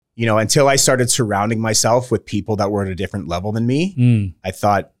until I started surrounding myself with people that were at a different level than me, I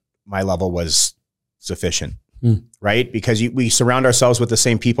thought my level was sufficient, right? Because we surround ourselves with the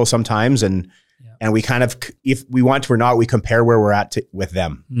same people sometimes, and we kind of, if we want to or not, we compare where we're at with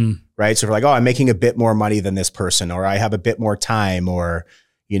them, right? So we're like, oh, I'm making a bit more money than this person, or I have a bit more time, or,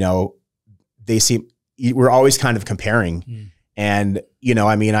 we're always kind of comparing. And,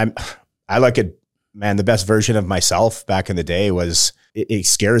 I look at, man, the best version of myself back in the day was, it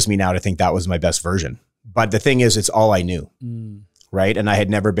scares me now to think that was my best version. But the thing is, it's all I knew, right? And I had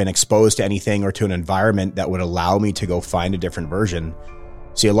never been exposed to anything or to an environment that would allow me to go find a different version.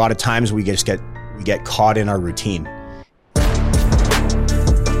 See, a lot of times we get caught in our routine.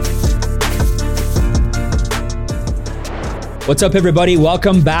 What's up, everybody?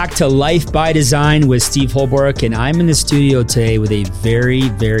 Welcome back to Life by Design with Steve Holbrook, and I'm in the studio today with a very,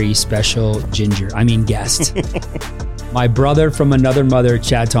 very special guest. My brother from another mother,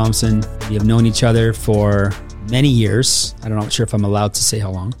 Chad Thompson. We have known each other for many years. I'm not sure if I'm allowed to say how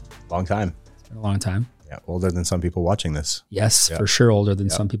long. Long time. It's been a long time. Yeah, older than some people watching this. Yes, for sure older than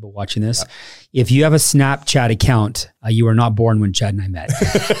some people watching this. Yeah. If you have a Snapchat account, you were not born when Chad and I met.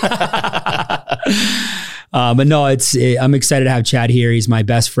 But no, I'm excited to have Chad here. He's my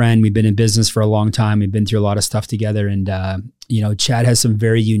best friend. We've been in business for a long time. We've been through a lot of stuff together. And, Chad has some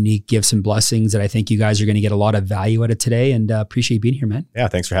very unique gifts and blessings that I think you guys are going to get a lot of value out of today, and appreciate you being here, man. Yeah.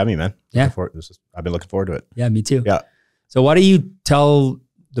 Thanks for having me, man. Yeah. I've been looking forward to it. Yeah, me too. Yeah. So why don't you tell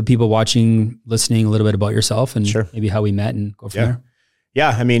the people watching, listening a little bit about yourself and maybe how we met and go from there? Yeah.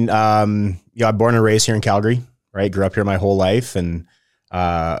 I'm born and raised here in Calgary, right? Grew up here my whole life. And,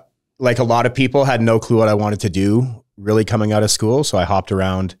 like a lot of people, had no clue what I wanted to do really coming out of school. So I hopped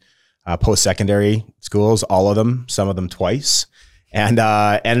around post-secondary schools, all of them, some of them twice, and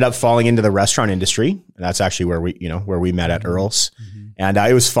ended up falling into the restaurant industry. And that's actually where we met at Earl's. And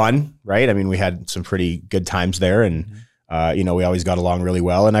it was fun, right? I mean, we had some pretty good times there, and we always got along really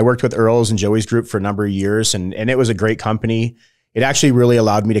well. And I worked with Earl's and Joey's group for a number of years, and it was a great company. It actually really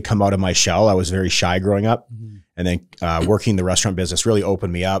allowed me to come out of my shell. I was very shy growing up, and then working the restaurant business really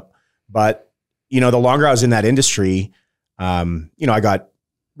opened me up. But, the longer I was in that industry, I got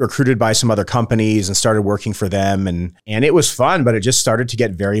recruited by some other companies and started working for them. And it was fun, but it just started to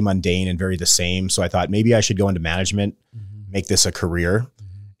get very mundane and very the same. So I thought maybe I should go into management, make this a career.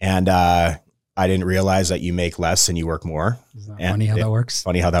 And I didn't realize that you make less and you work more. Isn't that funny how that works?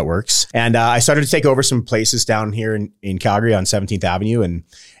 Funny how that works. And I started to take over some places down here in Calgary on 17th Avenue. And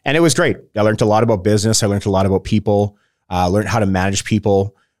it was great. I learned a lot about business. I learned a lot about people, learned how to manage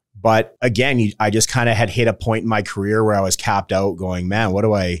people. But again, I just kind of had hit a point in my career where I was capped out going, man, what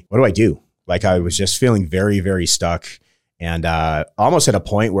do I do? Like I was just feeling very, very stuck, and almost at a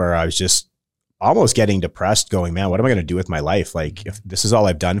point where I was just almost getting depressed going, man, what am I going to do with my life? Like if this is all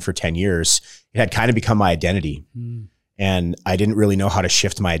I've done for 10 years, it had kind of become my identity, and I didn't really know how to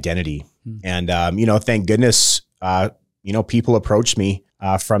shift my identity. And, thank goodness, people approached me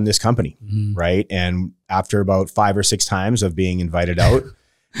from this company, right? And after about 5 or 6 times of being invited out,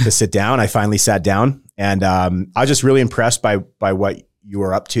 to sit down, I finally sat down, and I was just really impressed by what you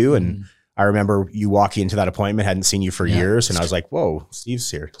were up to. And I remember you walking into that appointment, hadn't seen you for years, and I was like, whoa, Steve's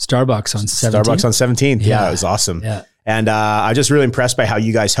here. Starbucks on 17th. Starbucks on 17th. Yeah, it was awesome. Yeah. And I was just really impressed by how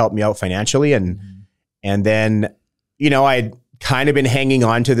you guys helped me out financially. And then, I'd kind of been hanging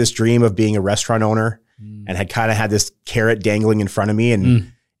on to this dream of being a restaurant owner, and had kind of had this carrot dangling in front of me.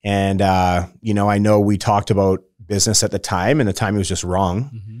 And I know we talked about business at the time, and the timing was just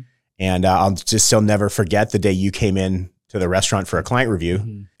wrong. And I'll just still never forget the day you came in to the restaurant for a client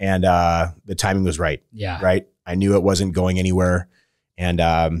review, and the timing was right. Yeah. Right. I knew it wasn't going anywhere. And,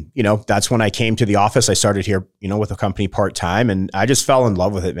 that's when I came to the office. I started here, with a company part-time, and I just fell in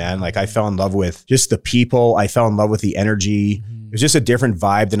love with it, man. Like I fell in love with just the people. I fell in love with the energy. It was just a different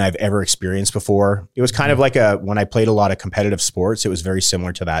vibe than I've ever experienced before. It was kind of like when I played a lot of competitive sports, it was very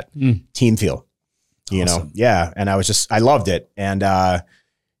similar to that team feel. Awesome. Yeah. And I loved it. And,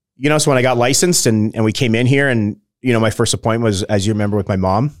 so when I got licensed and we came in here, and, my first appointment was, as you remember, with my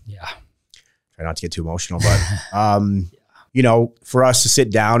mom. Yeah. Try not to get too emotional, but, for us to sit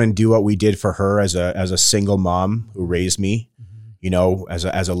down and do what we did for her as a single mom who raised me, as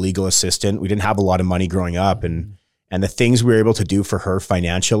a legal assistant, we didn't have a lot of money growing up, and the things we were able to do for her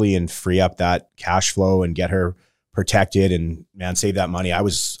financially and free up that cash flow and get her protected and, man, save that money. I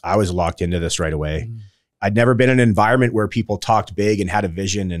was locked into this right away. I'd never been in an environment where people talked big and had a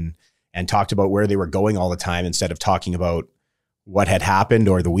vision and talked about where they were going all the time instead of talking about what had happened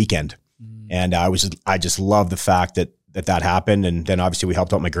or the weekend. And I just love the fact that happened. And then obviously we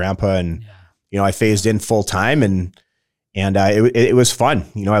helped out my grandpa, and, I phased in full time, and it was fun.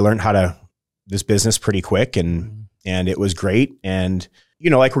 I learned this business pretty quick and it was great. And,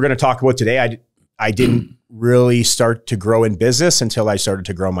 like we're going to talk about today, I didn't really start to grow in business until I started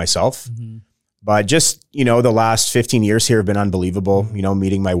to grow myself. But just, the last 15 years here have been unbelievable,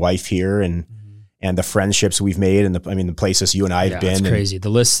 meeting my wife here and the friendships we've made and the places you and I have been. It's crazy. The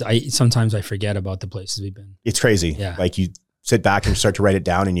list, sometimes I forget about the places we've been. It's crazy. Yeah. Like you sit back and start to write it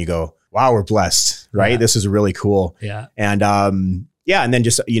down and you go, wow, we're blessed, right? Yeah. This is really cool. Yeah. And, and then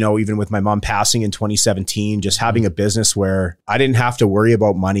just, even with my mom passing in 2017, just having a business where I didn't have to worry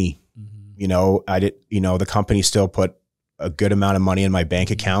about money. The company still put a good amount of money in my bank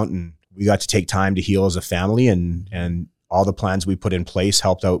account and we got to take time to heal as a family and all the plans we put in place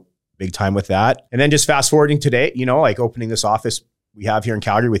helped out big time with that. And then just fast forwarding today, like opening this office we have here in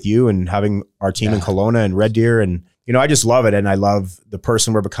Calgary with you and having our team in Kelowna and Red Deer. And, I just love it. And I love the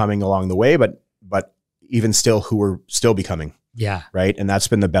person we're becoming along the way, but even still who we're still becoming. Yeah. Right. And that's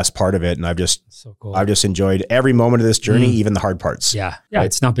been the best part of it. And I've just enjoyed every moment of this journey, even the hard parts. Yeah. Yeah. Right?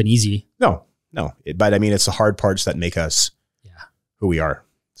 It's not been easy. No. But it's the hard parts that make us who we are.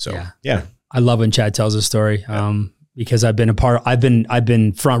 So, yeah. I love when Chad tells a story. Because I've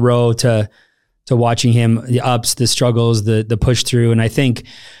been front row to watching him, the ups, the struggles, the push through. And I think,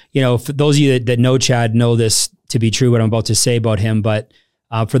 for those of you that know Chad know this to be true, what I'm about to say about him. But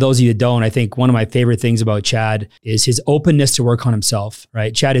for those of you that don't, I think one of my favorite things about Chad is his openness to work on himself,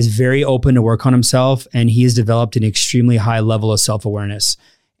 right? Chad is very open to work on himself and he has developed an extremely high level of self-awareness.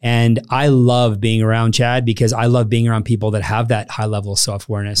 And I love being around Chad because I love being around people that have that high level of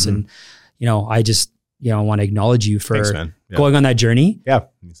self-awareness. And, I just, I want to acknowledge you for going on that journey. Yeah,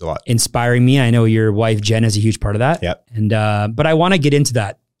 means a lot. Inspiring me. I know your wife, Jen, is a huge part of that. Yeah. And, but I want to get into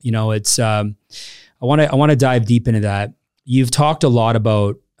that. It's, I want to dive deep into that. You've talked a lot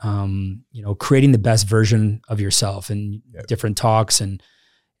about, creating the best version of yourself and different talks. And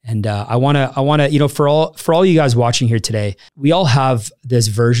I want to, for all you guys watching here today, we all have this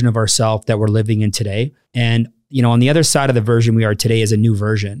version of ourselves that we're living in today. And, on the other side of the version we are today is a new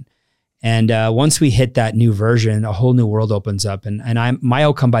version. And once we hit that new version, a whole new world opens up. And my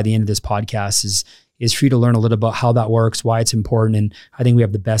outcome by the end of this podcast is for you to learn a little about how that works, why it's important. And I think we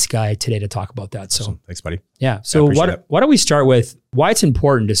have the best guy today to talk about that. So thanks, buddy. Yeah. So why don't we start with why it's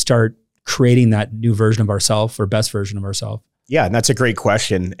important to start creating that new version of ourselves or best version of ourselves? Yeah. And that's a great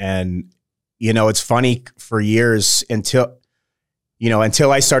question. And, it's funny for years until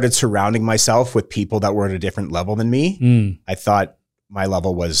I started surrounding myself with people that were at a different level than me, I thought my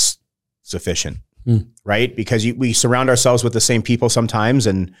level was sufficient, right? Because we surround ourselves with the same people sometimes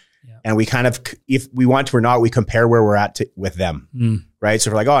and we kind of, if we want to or not, we compare where we're at with them, right?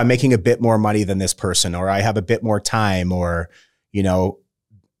 So we're like, oh, I'm making a bit more money than this person, or I have a bit more time, or, we're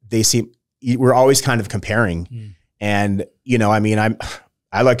always kind of comparing. And,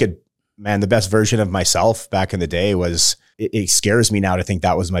 I look at, man, the best version of myself back in the day was, it scares me now to think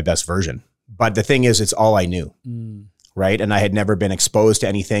that was my best version. But the thing is, it's all I knew. Right. And I had never been exposed to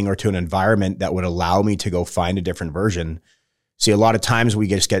anything or to an environment that would allow me to go find a different version. See, a lot of times we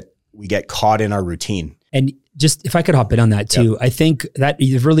get caught in our routine. And just, if I could hop in on that too, I think that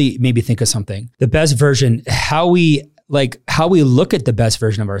you've really made me think of something. The best version, how we look at the best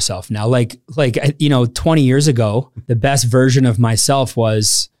version of ourselves now, 20 years ago, the best version of myself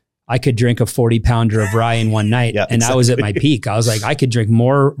was I could drink a 40-pounder of rye in one night. And I was at my peak. I was like, I could drink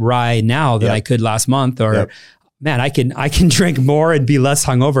more rye now than I could last month, or man, I can drink more and be less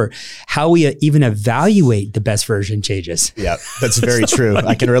hungover. How we even evaluate the best version changes. Yeah, that's very true.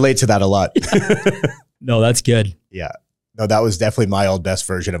 I can relate to that a lot. No, that's good. Yeah. No, that was definitely my old best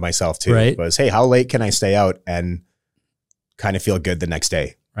version of myself too. Right. Was, hey, how late can I stay out and kind of feel good the next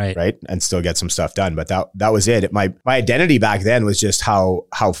day? Right. And still get some stuff done. But that was it. My identity back then was just how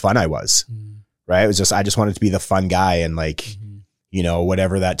fun I was. Right. It was just, I just wanted to be the fun guy and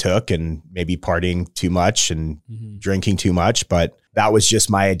whatever that took, and maybe partying too much and drinking too much. But that was just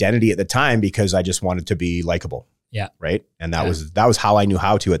my identity at the time because I just wanted to be likable. Yeah. Right. And that was how I knew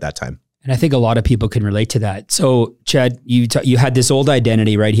how to at that time. And I think a lot of people can relate to that. So Chad, you had this old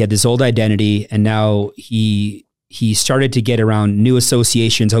identity, right? He had this old identity and now he started to get around new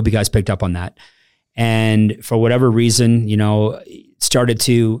associations. I hope you guys picked up on that. And for whatever reason, started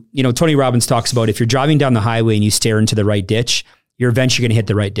to, Tony Robbins talks about if you're driving down the highway and you stare into the right ditch, you're eventually going to hit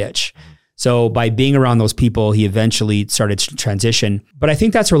the right ditch. So by being around those people, he eventually started to transition. But I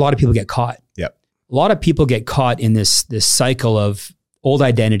think that's where a lot of people get caught. Yep. A lot of people get caught in this cycle of old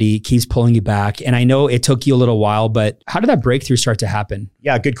identity keeps pulling you back. And I know it took you a little while, but how did that breakthrough start to happen?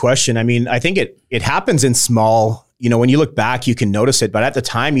 Yeah, good question. I mean, I think it happens in small, when you look back, you can notice it, but at the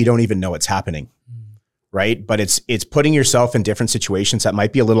time you don't even know it's happening. right? But it's putting yourself in different situations that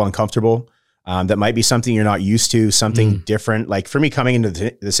might be a little uncomfortable. That might be something you're not used to, something different. Like for me coming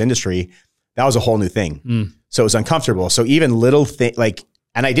into this industry, that was a whole new thing. So it was uncomfortable. So even little thing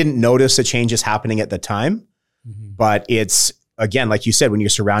and I didn't notice the changes happening at the time, but it's, again, like you said, when you're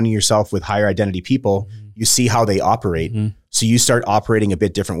surrounding yourself with higher identity people, you see how they operate. So you start operating a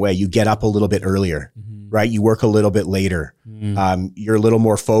bit different way. You get up a little bit earlier, right? You work a little bit later. You're a little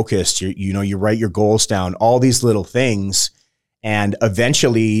more focused. You write your goals down, all these little things. And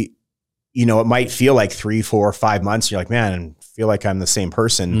eventually, it might feel like 3, 4, 5 months. You're like, man, I feel like I'm the same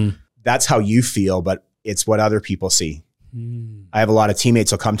person. That's how you feel, but it's what other people see. I have a lot of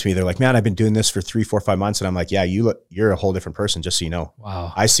teammates will come to me. They're like, man, I've been doing this for 3, 4, 5 months. And I'm like, yeah, you're a whole different person, just so you know.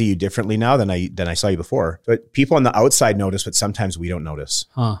 Wow. I see you differently now than I saw you before. But people on the outside notice, but sometimes we don't notice.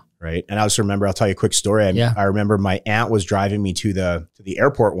 Right. And I also remember, I'll tell you a quick story. I remember my aunt was driving me to the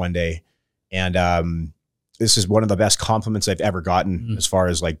airport one day. And this is one of the best compliments I've ever gotten as far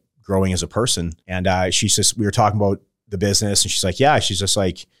as like growing as a person. And we were talking about the business, and she's like, yeah, she's just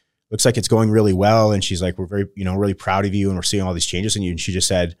like, looks like it's going really well. And she's like, we're very, really proud of you. And we're seeing all these changes in you. And she just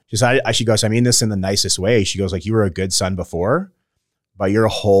said, she goes, I mean this in the nicest way. She goes like, you were a good son before, but you're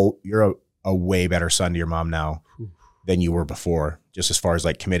a way better son to your mom now than you were before, just as far as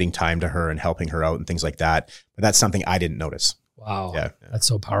like committing time to her and helping her out and things like that. But that's something I didn't notice. Wow. Yeah. That's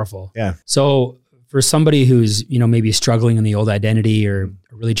so powerful. Yeah. So for somebody who's, maybe struggling in the old identity or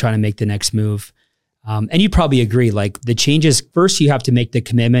really trying to make the next move, and you probably agree, like the changes, first you have to make the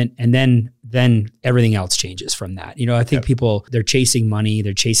commitment, and then everything else changes from that. I think people, they're chasing money,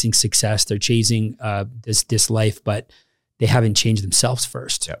 they're chasing success, they're chasing this life, but they haven't changed themselves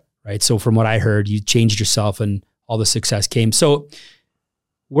first. Right. So from what I heard, you changed yourself and all the success came. So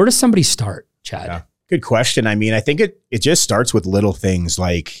where does somebody start, Chad? Yeah. Good question. I mean, I think it just starts with little things.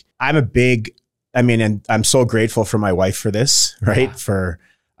 Like and I'm so grateful for my wife for this, right? Yeah. For,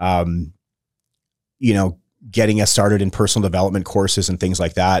 getting us started in personal development courses and things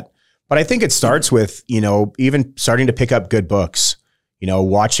like that. But I think it starts with, even starting to pick up good books,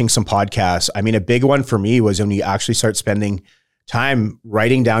 watching some podcasts. I mean, a big one for me was when you actually start spending time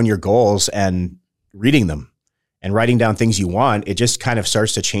writing down your goals and reading them and writing down things you want. It just kind of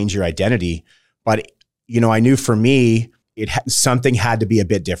starts to change your identity. But, I knew for me, something had to be a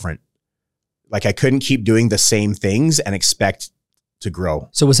bit different. Like I couldn't keep doing the same things and expect to grow.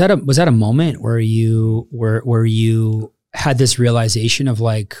 So was that a moment where you had this realization of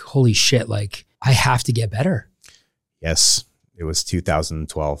like, holy shit, like I have to get better? Yes. It was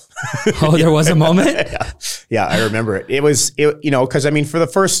 2012. Oh, there was a moment? Yeah, I remember it. It was, cause I mean, for the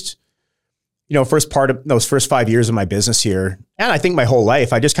first part of those first 5 years of my business here, and I think my whole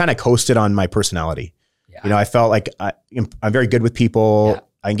life, I just kind of coasted on my personality. Yeah. I felt like I'm very good with people. Yeah.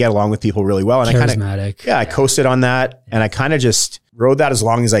 I can get along with people really well. And charismatic. I coasted on that. And I kind of just rode that as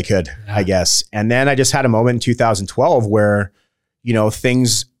long as I could, I guess. And then I just had a moment in 2012 where,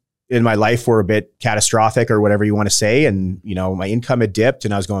 things in my life were a bit catastrophic or whatever you want to say. And, my income had dipped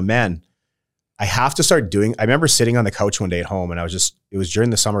and I was going, man, I have to start I remember sitting on the couch one day at home and it was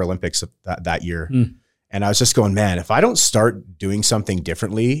during the Summer Olympics that year. And I was just going, man, if I don't start doing something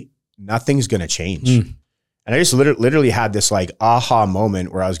differently, nothing's going to change. And I just literally had this like aha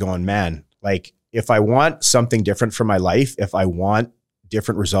moment where I was going, man, like if I want something different from my life, if I want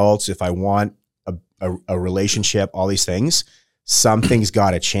different results, if I want a relationship, all these things, something's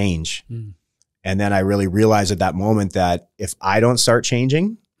got to change. And then I really realized at that moment that if I don't start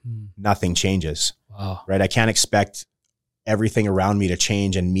changing, nothing changes. Wow. Right. I can't expect everything around me to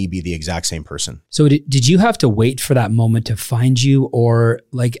change and me be the exact same person. So did you have to wait for that moment to find you, or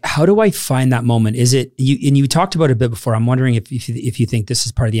like, how do I find that moment? Is it you? And you talked about it a bit before. I'm wondering if you think this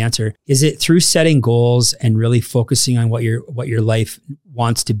is part of the answer. Is it through setting goals and really focusing on what your life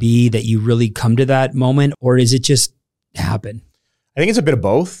wants to be that you really come to that moment, or is it just happen? I think it's a bit of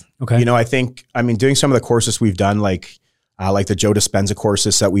both. Okay. Doing some of the courses we've done, like the Joe Dispenza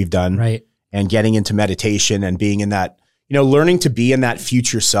courses that we've done, right, and getting into meditation and being in that, learning to be in that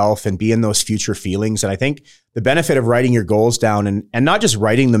future self and be in those future feelings. And I think the benefit of writing your goals down and not just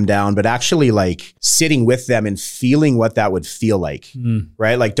writing them down, but actually like sitting with them and feeling what that would feel like,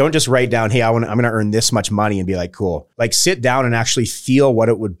 right? Like don't just write down, hey, I'm going to earn this much money and be like, cool. Like sit down and actually feel what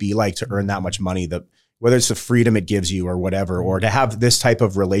it would be like to earn that much money, whether it's the freedom it gives you or whatever, or to have this type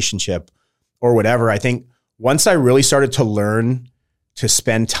of relationship or whatever. I think once I really started to learn to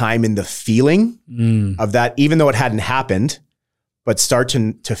spend time in the feeling of that, even though it hadn't happened, but start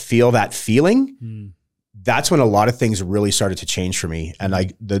to feel that feeling, that's when a lot of things really started to change for me. And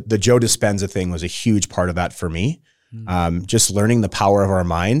like the Joe Dispenza thing was a huge part of that for me. Just learning the power of our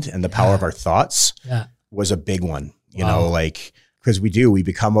mind and the power of our thoughts. Yeah. was a big one, you know, like, because we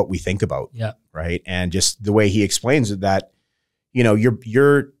become what we think about. Yeah. Right. And just the way he explains it, that, you know,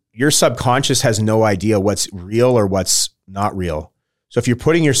 your subconscious has no idea what's real or what's not real. So if you're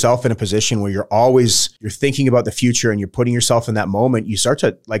putting yourself in a position where you're thinking about the future and you're putting yourself in that moment, you start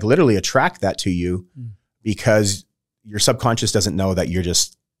to like literally attract that to you because your subconscious doesn't know that you're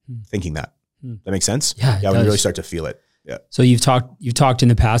just thinking that. That makes sense? Yeah. Yeah. When you really start to feel it. Yeah. So you've talked in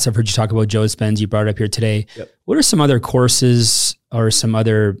the past, I've heard you talk about Joe Dispenza, you brought it up here today. Yep. What are some other courses or some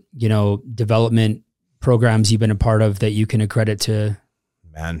other, you know, development programs you've been a part of that you can accredit to?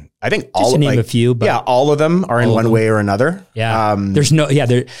 Man, I think Just to name a few, but yeah, all of them are in one way or another. Yeah. There's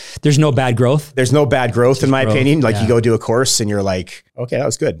no bad growth. There's no bad growth in my opinion. Like you go do a course and you're like, okay, that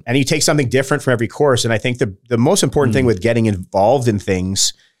was good. And you take something different from every course. And I think the most important thing with getting involved in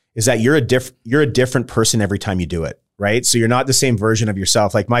things is that you're a different person every time you do it. Right. So you're not the same version of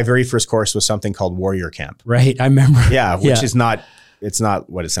yourself. Like my very first course was something called Warrior Camp. Right. I remember. Yeah. Which is not, it's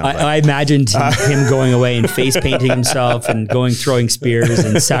not what it sounds like. I imagined him going away and face painting himself and throwing spears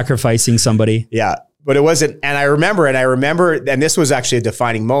and sacrificing somebody. Yeah. But it wasn't. And I remember, and this was actually a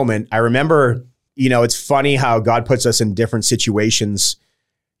defining moment. I remember, you know, it's funny how God puts us in different situations.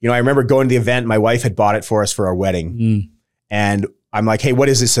 You know, I remember going to the event. My wife had bought it for us for our wedding. And I'm like, hey, what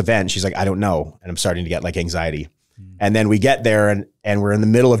is this event? She's like, I don't know. And I'm starting to get like anxiety. And then we get there and we're in the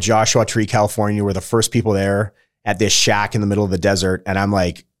middle of Joshua Tree, California. We're the first people there at this shack in the middle of the desert. And I'm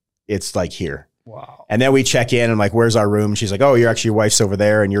like, it's like here. Wow. And then we check in and I'm like, where's our room? She's like, oh, your wife's over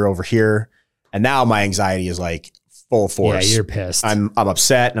there and you're over here. And now my anxiety is like full force. Yeah, you're pissed. I'm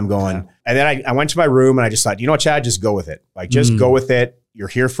upset and I'm going. And then I went to my room and I just thought, you know what, Chad, just go with it. Like, just go with it. You're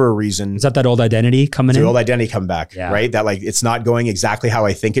here for a reason. Is that old identity coming in? The old identity come back, right? That like, it's not going exactly how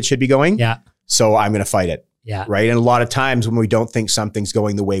I think it should be going. Yeah. So I'm going to fight it. Yeah. Right. And a lot of times when we don't think something's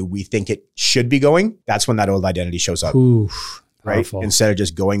going the way we think it should be going, that's when that old identity shows up. Oof, right. Powerful. Instead of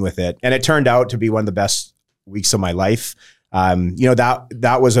just going with it. And it turned out to be one of the best weeks of my life. You know,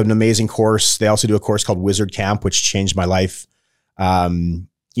 that was an amazing course. They also do a course called Wizard Camp, which changed my life.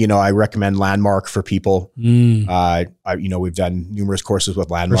 You know, I recommend Landmark for people. You know, we've done numerous courses with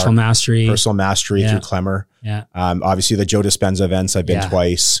Landmark. Personal mastery through Clemmer. Yeah. Obviously the Joe Dispenza events, I've been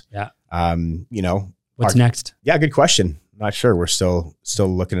twice. Yeah. You know, what's next? Yeah, good question. Not sure. We're still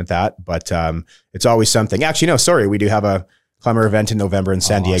looking at that, but it's always something. Actually, no, sorry. We do have a Clemmer event in November in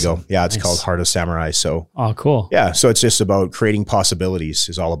San Diego. Awesome. Yeah, it's called Heart of Samurai. So, oh, cool. Yeah, so it's just about creating possibilities.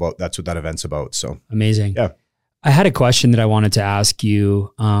 That's what that event's about. So amazing. Yeah, I had a question that I wanted to ask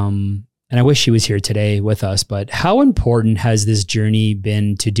you, and I wish she was here today with us. But how important has this journey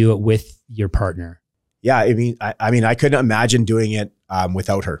been to do it with your partner? Yeah, I mean, I couldn't imagine doing it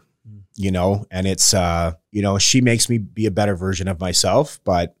without her. You know, and it's, you know, she makes me be a better version of myself,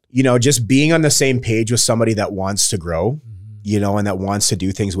 but, you know, just being on the same page with somebody that wants to grow, you know, and that wants to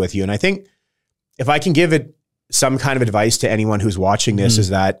do things with you. And I think if I can give it some kind of advice to anyone who's watching this is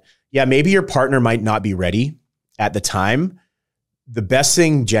that, yeah, maybe your partner might not be ready at the time. The best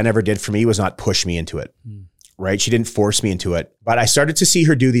thing Jen ever did for me was not push me into it. Right. She didn't force me into it, but I started to see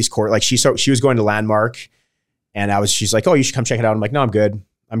her do these like she was going to Landmark and she's like, oh, you should come check it out. I'm like, no, I'm good.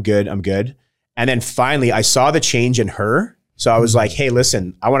 And then finally I saw the change in her. So I was like, hey,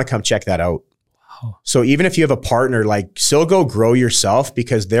 listen, I want to come check that out. Wow. So even if you have a partner, like still go grow yourself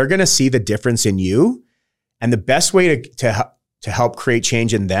because they're going to see the difference in you. And the best way to help create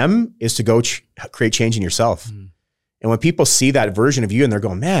change in them is to go create change in yourself. And when people see that version of you and they're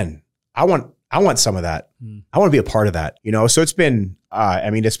going, man, I want some of that. I want to be a part of that, you know? So it's been,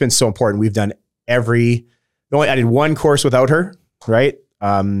 it's been so important. We've done I did one course without her, right?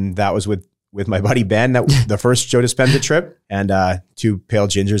 That was with my buddy Ben, the first Joe Dispenza trip, and 2 pale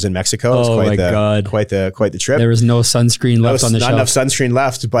gingers in Mexico. It was quite the trip. There was no sunscreen left on the shelf. Not enough sunscreen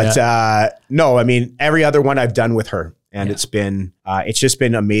left, but no, I mean every other one I've done with her, and it's just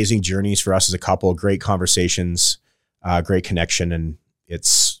been amazing journeys for us as a couple. Great conversations, great connection, and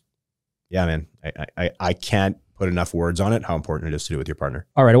man, I can't put enough words on it how important it is to do with your partner.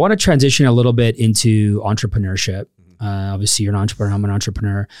 All right, I want to transition a little bit into entrepreneurship. Obviously you're an entrepreneur, I'm an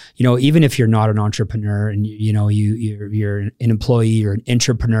entrepreneur. You know, even if you're not an entrepreneur and you know, you're an employee, you're an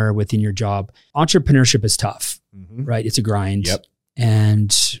entrepreneur within your job, entrepreneurship is tough, right? It's a grind. Yep.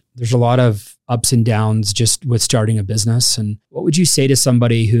 And there's a lot of ups and downs just with starting a business. And what would you say to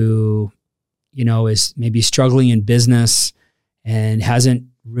somebody who, you know, is maybe struggling in business and hasn't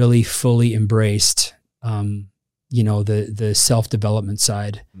really fully embraced, you know, the self-development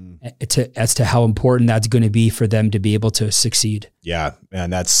side as to how important that's going to be for them to be able to succeed. Yeah,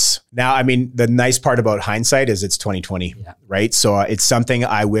 man, the nice part about hindsight is it's 2020, right? So it's something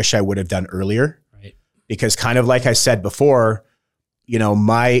I wish I would have done earlier, right? because kind of like I said before, you know,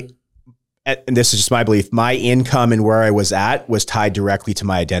 and this is just my belief, my income and where I was at was tied directly to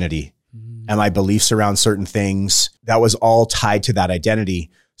my identity and my beliefs around certain things. That was all tied to that identity.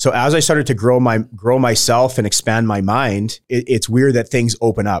 So as I started to grow myself and expand my mind, it's weird that things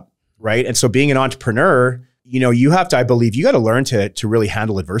open up, right? And so being an entrepreneur, you know, you have to, I believe, you got to learn to really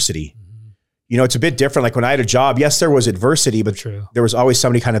handle adversity. You know, it's a bit different. Like when I had a job, yes, there was adversity, but there was always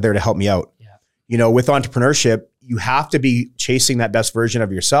somebody kind of there to help me out. Yeah. You know, with entrepreneurship, you have to be chasing that best version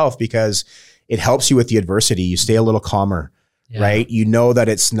of yourself because it helps you with the adversity. You stay a little calmer, right? You know that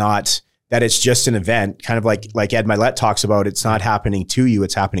it's just an event, kind of like Ed Mylett talks about, it's not happening to you,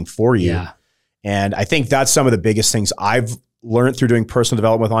 it's happening for you. Yeah. And I think that's some of the biggest things I've learned through doing personal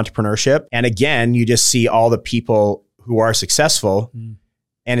development with entrepreneurship. And again, you just see all the people who are successful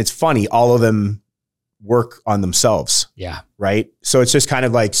and it's funny, all of them work on themselves. Yeah. Right. So it's just kind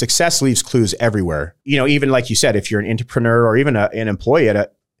of like success leaves clues everywhere. You know, even like you said, if you're an entrepreneur or even an employee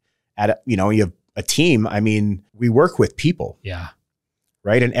at a, you know, you have a team. I mean, we work with people. Yeah.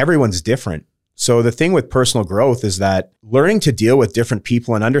 Right. And everyone's different. So the thing with personal growth is that learning to deal with different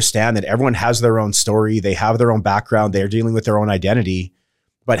people and understand that everyone has their own story. They have their own background. They're dealing with their own identity,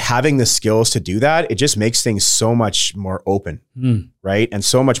 but having the skills to do that, it just makes things so much more open, right? And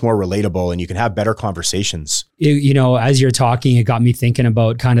so much more relatable, and you can have better conversations. You know, as you're talking, it got me thinking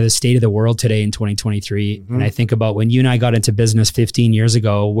about kind of the state of the world today in 2023. And I think about when you and I got into business 15 years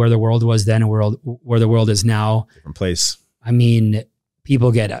ago, where the world was then and where the world is now. Different place. I mean,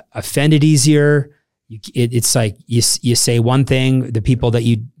 people get offended easier. It's like you say one thing, the people that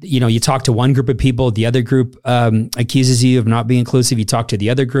you talk to one group of people, the other group accuses you of not being inclusive. You talk to the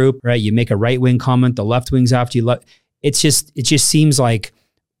other group, right? You make a right wing comment, the left wing's after you. It just seems like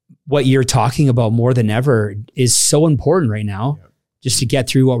what you're talking about more than ever is so important right now, just to get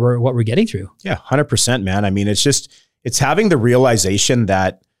through what we're getting through. Yeah, 100%, man. I mean, it's having the realization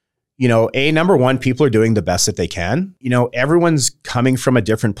that, you know, number one, people are doing the best that they can. You know, everyone's coming from a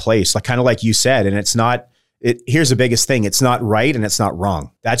different place, like kind of like you said, and here's the biggest thing. It's not right and it's not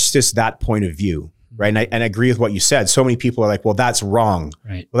wrong. That's just that point of view, right? And I agree with what you said. So many people are like, well, that's wrong.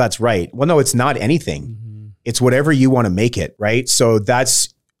 Right. Well, that's right. Well, no, it's not anything. It's whatever you want to make it, right? So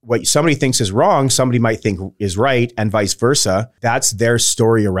that's what somebody thinks is wrong, somebody might think is right, and vice versa. That's their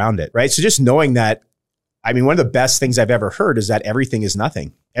story around it, right? So just knowing that, I mean, one of the best things I've ever heard is that everything is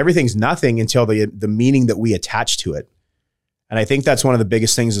nothing. Everything's nothing until the meaning that we attach to it. And I think that's one of the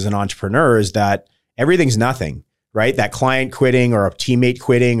biggest things as an entrepreneur is that everything's nothing, right? That client quitting or a teammate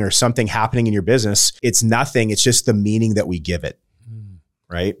quitting or something happening in your business, it's nothing. It's just the meaning that we give it,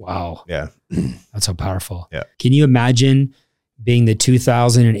 right? Wow. Yeah. That's so powerful. Yeah. Can you imagine being the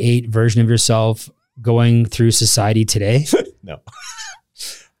 2008 version of yourself going through society today?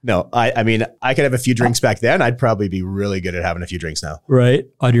 No, I mean, I could have a few drinks back then. I'd probably be really good at having a few drinks now. Right.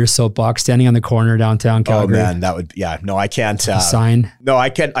 On your soapbox, standing on the corner downtown Calgary. Oh man, no, I can't. Sign. No, I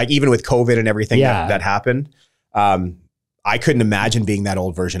can't. Like even with COVID and everything that happened, I couldn't imagine being that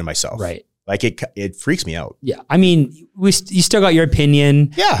old version of myself. Right. Like it freaks me out. Yeah. I mean, you still got your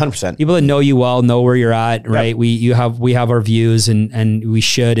opinion. Yeah, 100%. People that know you well know where you're at, right? Yep. We have our views and we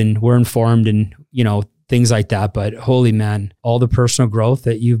should, and we're informed and, you know, things like that. But holy man, all the personal growth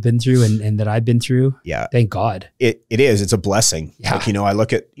that you've been through and that I've been through. Yeah. Thank God. It is. It's a blessing. Yeah. Like,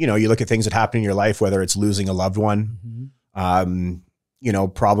 you know, you look at things that happen in your life, whether it's losing a loved one, you know,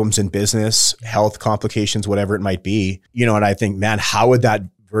 problems in business, health complications, whatever it might be, you know, and I think, man, how would that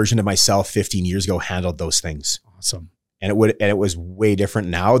version of myself 15 years ago handled those things? Awesome. And it was way different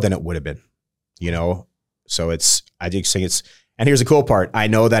now than it would have been, you know? So I just think and here's the cool part. I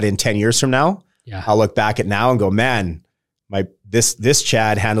know that in 10 years from now, I'll look back at now and go, man, this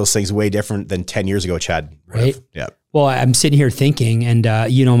Chad handles things way different than 10 years ago, Chad. Right. Yeah. Well, I'm sitting here thinking,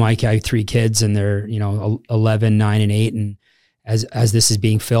 and you know, Mike, I have 3 kids and they're, you know, 11, 9, and 8. And as this is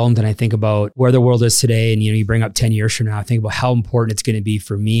being filmed and I think about where the world is today, and, you know, you bring up 10 years from now, I think about how important it's going to be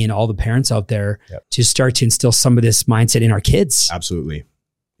for me and all the parents out there to start to instill some of this mindset in our kids. Absolutely.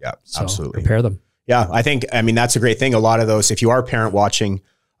 Yeah, so absolutely. Prepare them. Yeah. I mean, that's a great thing. A lot of those, if you are a parent watching,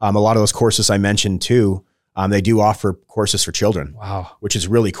 a lot of those courses I mentioned too, they do offer courses for children. Wow. Which is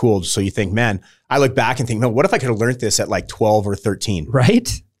really cool. So you think, man, I look back and think, man, what if I could have learned this at like 12 or 13?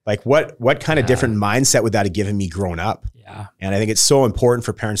 Right. Like what kind of different mindset would that have given me growing up? Yeah. And I think it's so important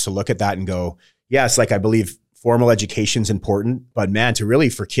for parents to look at that and go, yes, like I believe formal education is important, but man,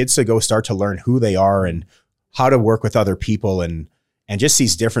 for kids to go start to learn who they are and how to work with other people and just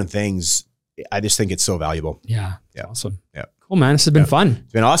these different things, I just think it's so valuable. Yeah. Awesome. Yeah. Cool, man. This has been fun.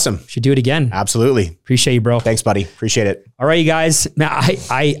 It's been awesome. Should do it again. Absolutely. Appreciate you, bro. Thanks, buddy. Appreciate it. All right, you guys. Now,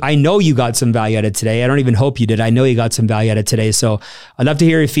 I know you got some value out of today. I don't even hope you did. I know you got some value out of today. So I'd love to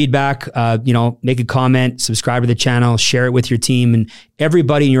hear your feedback. Make a comment, subscribe to the channel, share it with your team. And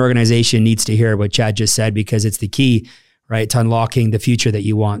everybody in your organization needs to hear what Chad just said, because it's the key, right, to unlocking the future that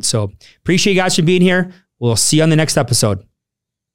you want. So appreciate you guys for being here. We'll see you on the next episode.